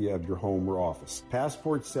safety of your home or office.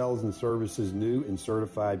 Passport sells and services new and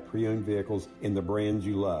certified pre-owned vehicles in the brands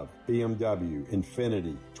you love: BMW,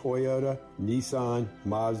 Infiniti, Toyota, Nissan,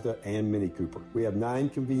 Mazda, and Mini Cooper. We have 9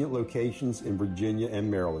 convenient locations in Virginia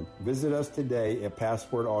and Maryland. Visit us today at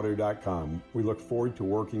PassportAuto.com. We look forward to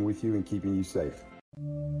working with you and keeping you safe.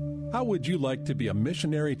 How would you like to be a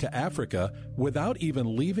missionary to Africa without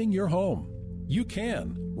even leaving your home? You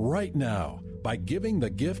can, right now, by giving the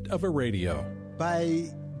gift of a radio. By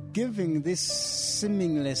giving this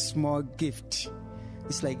seemingly small gift,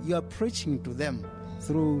 it's like you're preaching to them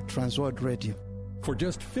through Transworld Radio. For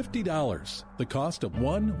just $50, the cost of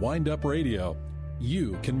one wind-up radio,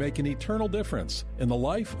 you can make an eternal difference in the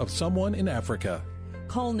life of someone in Africa.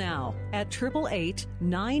 Call now at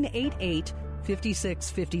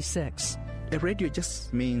 888-988-5656. A radio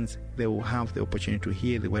just means they will have the opportunity to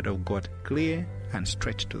hear the word of God clear and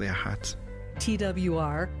straight to their hearts.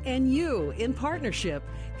 TWR and you, in partnership,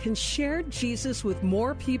 can share Jesus with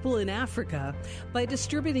more people in Africa by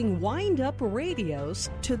distributing wind-up radios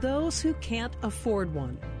to those who can't afford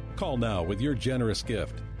one. Call now with your generous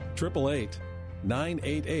gift,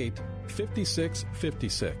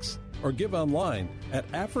 888-988-5656, or give online at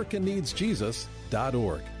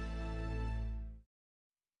africaneedsjesus.org.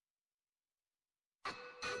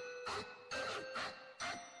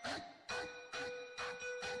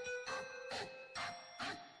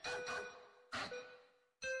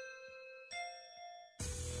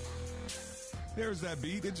 There's that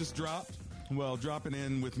beat. It just dropped. Well, dropping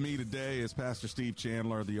in with me today is Pastor Steve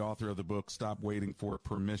Chandler, the author of the book, Stop Waiting for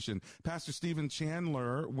Permission. Pastor Stephen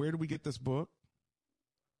Chandler, where do we get this book?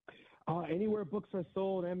 Anywhere books are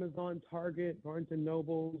sold, Amazon, Target, Barnes &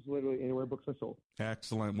 Nobles, literally anywhere books are sold.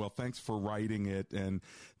 Excellent. Well, thanks for writing it, and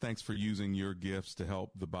thanks for using your gifts to help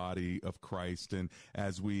the body of Christ. And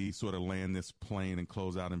as we sort of land this plane and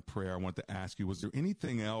close out in prayer, I want to ask you, was there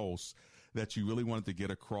anything else that you really wanted to get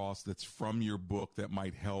across that's from your book that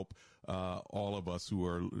might help all of us who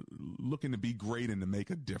are looking to be great and to make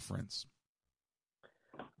a difference?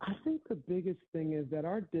 I think the biggest thing is that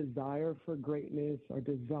our desire for greatness, our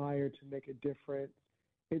desire to make a difference,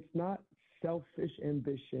 it's not selfish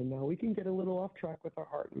ambition. Now, we can get a little off track with our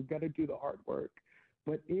heart. We've got to do the hard work.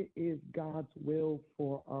 But it is God's will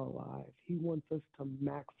for our lives. He wants us to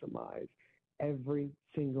maximize every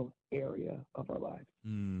single area of our lives.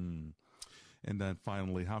 And then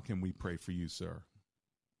finally, how can we pray for you, sir?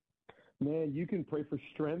 Man, you can pray for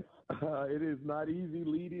strength. It is not easy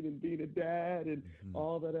leading and being a dad and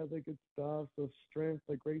all that other good stuff. So strength,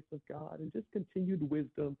 the grace of God, and just continued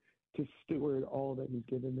wisdom to steward all that He's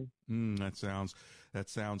given me. That sounds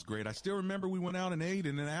great. I still remember we went out and ate,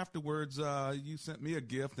 and then afterwards you sent me a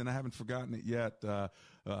gift, and I haven't forgotten it yet.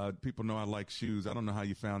 People know I like shoes. I don't know how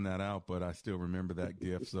you found that out, but I still remember that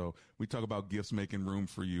gift. So we talk about gifts making room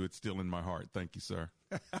for you. It's still in my heart. Thank you, sir.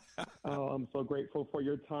 Oh, I'm so grateful for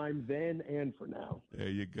your time then and for now. There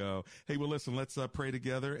you go. Hey, well, listen, let's pray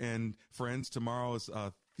together. And friends, tomorrow is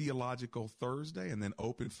Theological Thursday, and then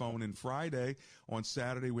Open Phone in Friday. On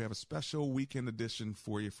Saturday, we have a special weekend edition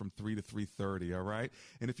for you from 3 to 3:30, all right?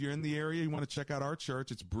 And if you're in the area, you want to check out our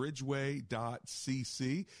church, it's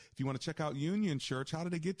bridgeway.cc. If you want to check out Union Church, how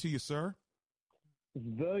did they get to you, sir?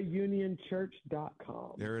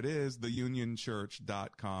 TheUnionChurch.com. There it is,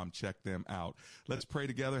 TheUnionChurch.com. Check them out. Let's pray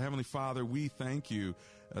together. Heavenly Father, we thank you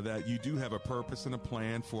that you do have a purpose and a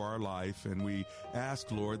plan for our life. And we ask,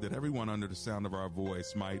 Lord, that everyone under the sound of our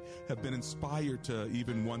voice might have been inspired to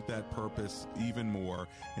even want that purpose even more.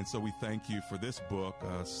 And so we thank you for this book,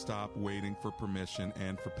 Stop Waiting for Permission,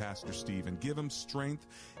 and for Pastor Stephen. Give him strength.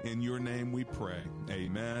 In your name we pray.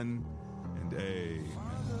 Amen and amen.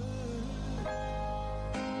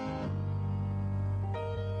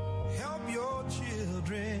 Help your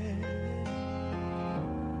children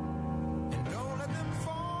and don't let them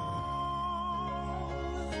fall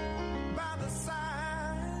by the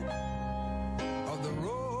side of the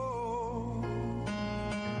road,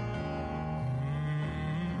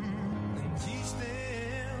 and teach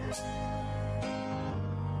them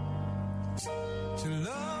to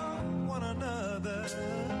love one another,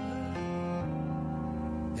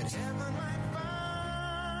 that heaven might find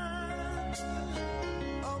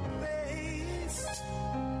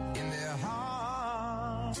in their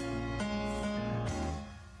heart,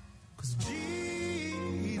 'cause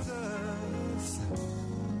Jesus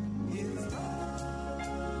is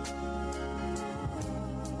love.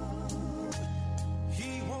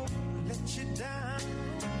 He won't let you down,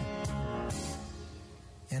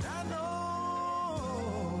 and I know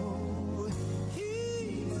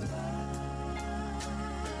He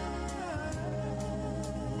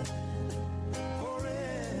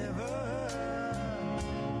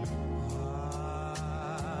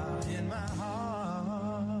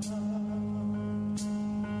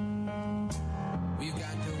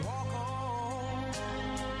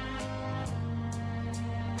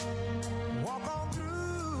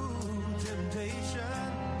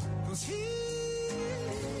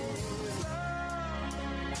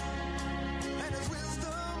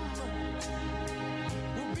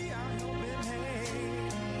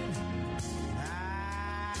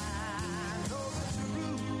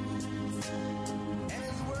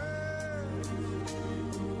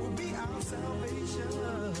salvation.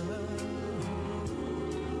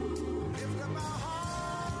 Lift up our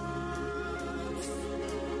hearts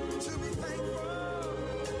to be thankful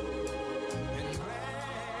and glad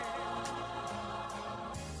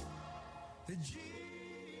that Jesus.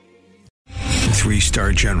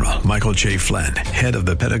 3-star General Michael J. Flynn, head of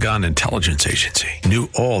the Pentagon Intelligence Agency, knew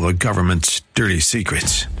all the government's dirty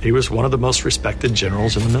secrets. He was one of the most respected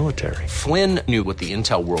generals in the military. Flynn knew what the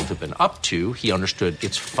intel world had been up to. He understood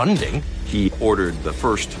its funding. He ordered the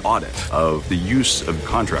first audit of the use of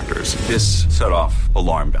contractors. This set off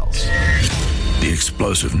alarm bells. The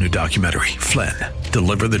explosive new documentary, Flynn,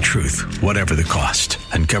 Deliver the Truth, Whatever the Cost,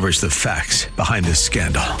 uncovers the facts behind this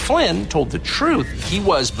scandal. Flynn told the truth. He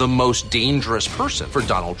was the most dangerous person for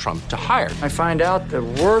Donald Trump to hire. I find out the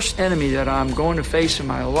worst enemy that I'm going to face in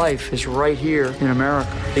my life is right here in America.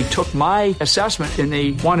 They took my assessment and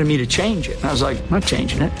they wanted me to change it. And I was like, I'm not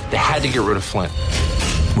changing it. They had to get rid of Flynn.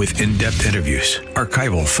 With in-depth interviews,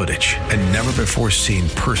 archival footage, and never-before-seen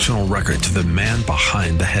personal records of the man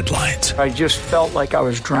behind the headlines. I just felt like I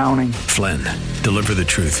was drowning. Flynn, Deliver the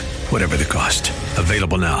Truth, Whatever the Cost.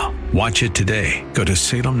 Available now. Watch it today. Go to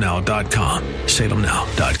salemnow.com.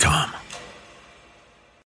 salemnow.com.